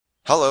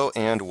Hello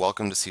and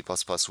welcome to C++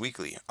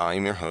 Weekly.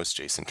 I'm your host,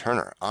 Jason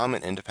Turner. I'm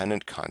an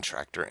independent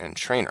contractor and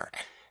trainer.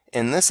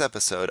 In this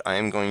episode, I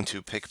am going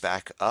to pick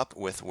back up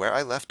with where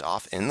I left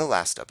off in the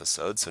last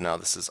episode. So now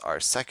this is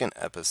our second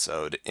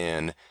episode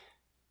in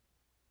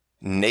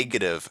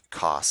negative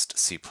cost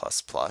C++.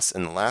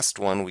 In the last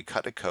one, we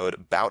cut a code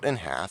about in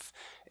half.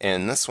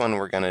 In this one,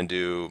 we're going to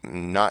do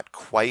not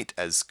quite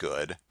as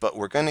good, but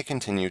we're going to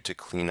continue to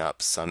clean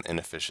up some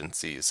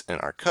inefficiencies in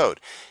our code.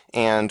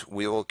 And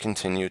we will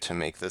continue to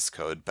make this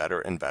code better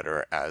and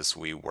better as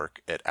we work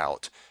it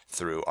out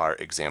through our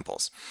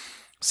examples.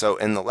 So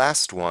in the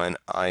last one,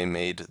 I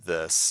made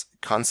this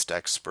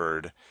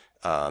constexpert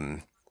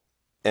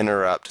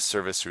interrupt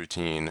service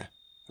routine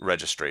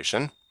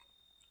registration,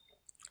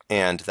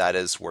 and that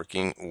is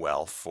working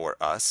well for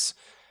us.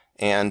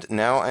 And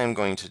now I'm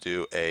going to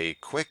do a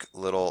quick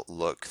little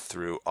look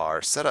through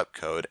our setup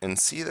code and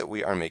see that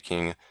we are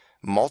making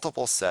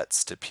multiple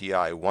sets to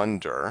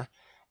pi1dir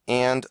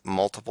and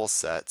multiple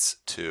sets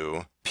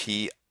to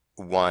p1ie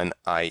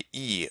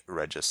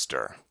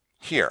register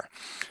here.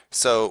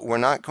 So we're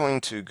not going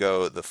to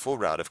go the full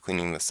route of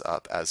cleaning this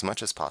up as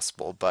much as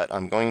possible, but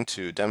I'm going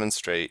to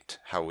demonstrate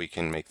how we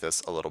can make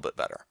this a little bit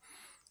better.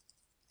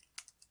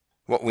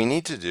 What we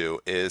need to do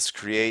is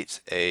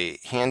create a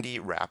handy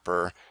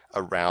wrapper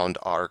around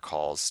our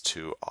calls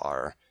to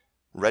our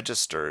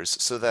registers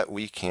so that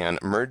we can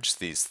merge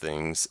these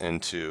things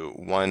into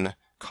one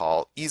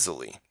call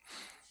easily.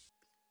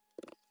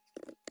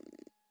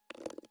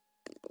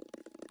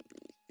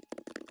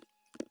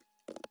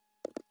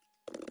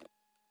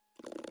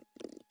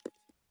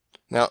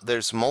 Now,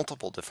 there's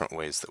multiple different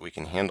ways that we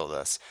can handle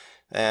this,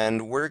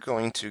 and we're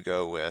going to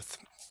go with,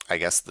 I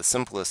guess, the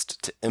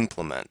simplest to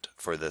implement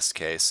for this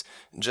case,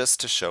 just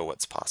to show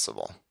what's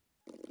possible.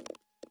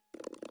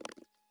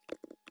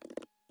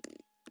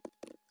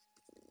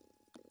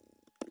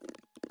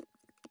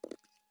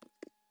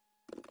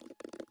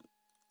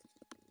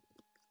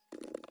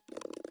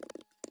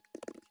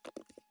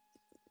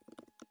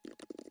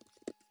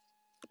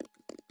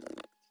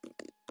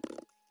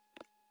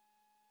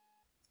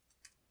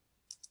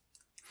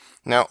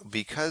 Now,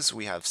 because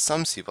we have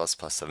some C++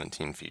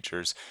 17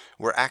 features,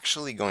 we're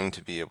actually going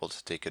to be able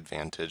to take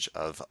advantage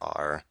of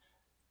our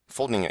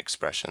folding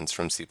expressions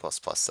from C++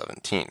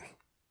 17.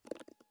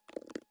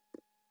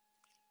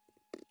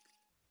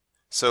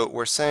 So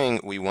we're saying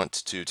we want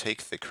to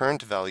take the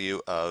current value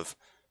of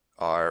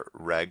our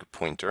reg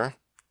pointer,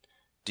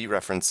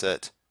 dereference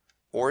it,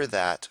 or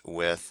that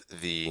with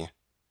the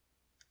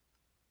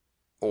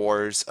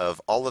ORs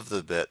of all of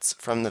the bits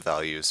from the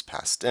values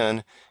passed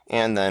in,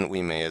 and then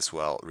we may as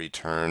well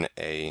return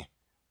a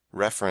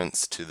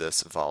reference to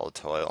this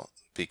volatile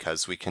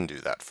because we can do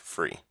that for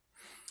free.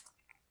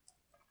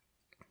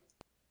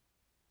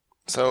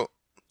 So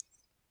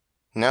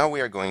now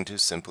we are going to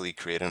simply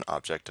create an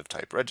object of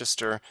type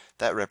register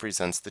that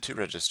represents the two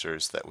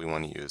registers that we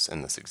want to use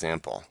in this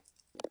example.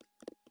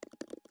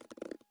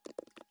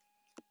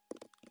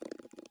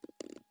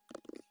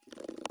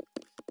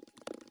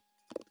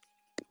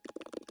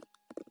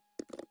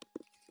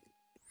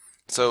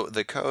 So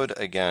the code,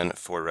 again,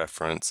 for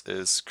reference,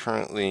 is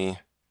currently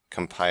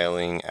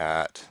compiling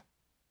at,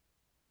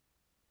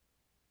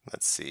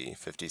 let's see,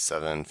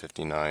 57,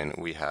 59.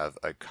 We have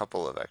a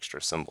couple of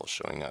extra symbols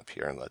showing up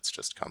here. Let's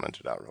just comment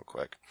it out real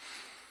quick.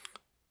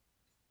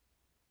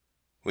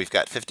 We've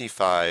got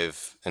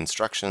 55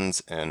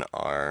 instructions in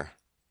our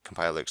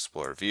Compile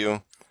Explorer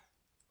view.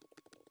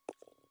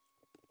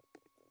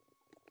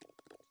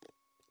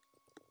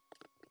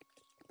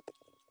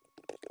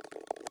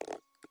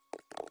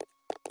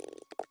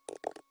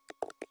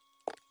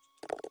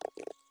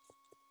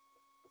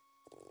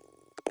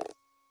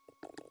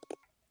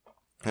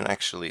 And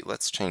actually,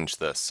 let's change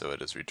this so it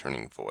is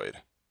returning void.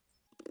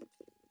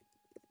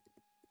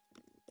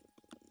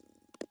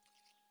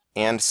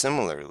 And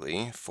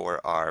similarly,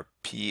 for our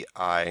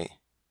p1ie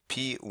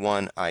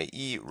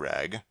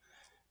reg,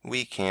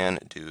 we can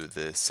do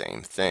the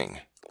same thing.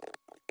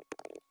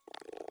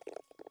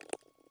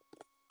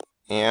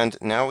 And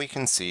now we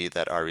can see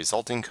that our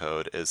resulting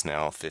code is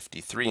now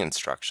 53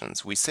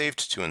 instructions. We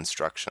saved 2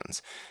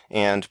 instructions.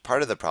 And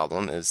part of the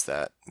problem is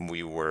that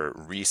we were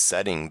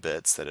resetting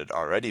bits that had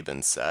already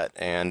been set,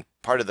 and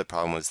part of the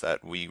problem was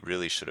that we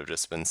really should have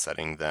just been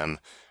setting them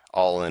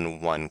all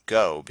in one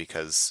go,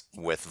 because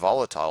with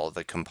volatile,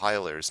 the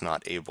compiler is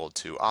not able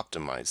to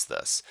optimize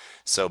this.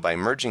 So by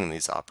merging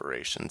these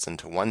operations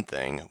into one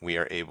thing, we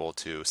are able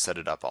to set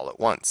it up all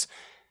at once.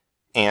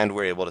 And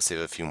we're able to save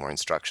a few more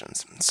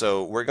instructions.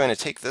 So we're going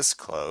to take this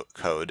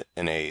code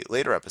in a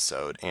later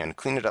episode and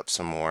clean it up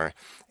some more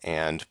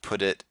and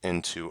put it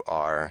into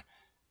our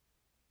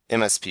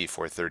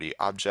MSP430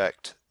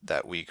 object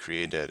that we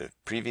created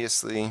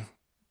previously,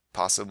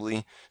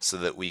 possibly, so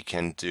that we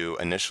can do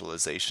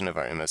initialization of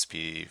our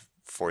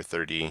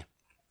MSP430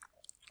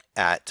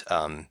 at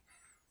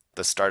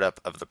the startup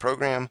of the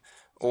program,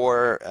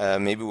 or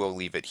maybe we'll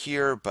leave it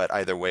here, but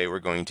either way we're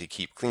going to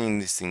keep cleaning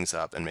these things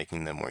up and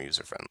making them more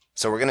user-friendly.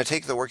 So we're going to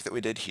take the work that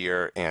we did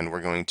here and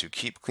we're going to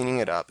keep cleaning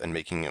it up and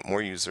making it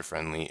more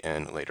user-friendly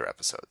in later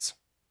episodes.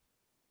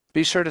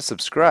 Be sure to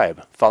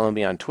subscribe, follow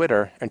me on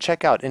Twitter, and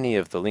check out any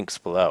of the links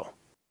below.